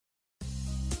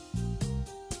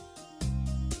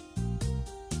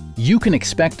You can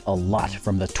expect a lot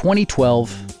from the 2012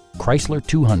 Chrysler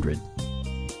 200.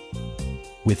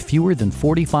 With fewer than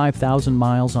 45,000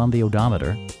 miles on the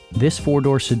odometer, this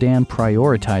four-door sedan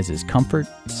prioritizes comfort,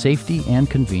 safety, and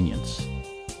convenience.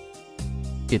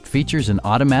 It features an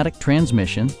automatic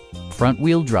transmission,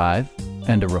 front-wheel drive,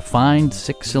 and a refined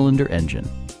six-cylinder engine.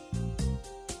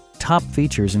 Top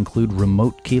features include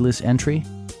remote keyless entry,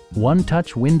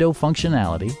 one-touch window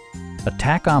functionality, a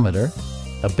tachometer,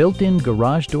 a built-in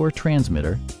garage door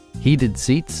transmitter, heated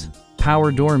seats,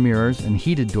 power door mirrors and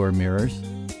heated door mirrors,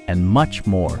 and much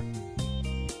more.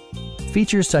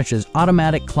 Features such as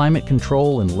automatic climate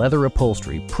control and leather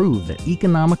upholstery prove that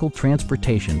economical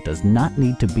transportation does not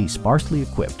need to be sparsely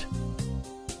equipped.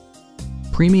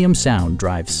 Premium sound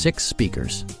drives 6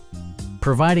 speakers,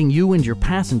 providing you and your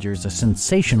passengers a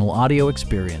sensational audio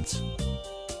experience.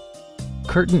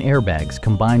 Curtain airbags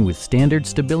combine with standard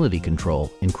stability control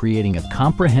in creating a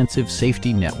comprehensive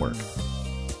safety network.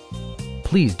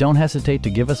 Please don't hesitate to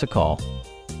give us a call.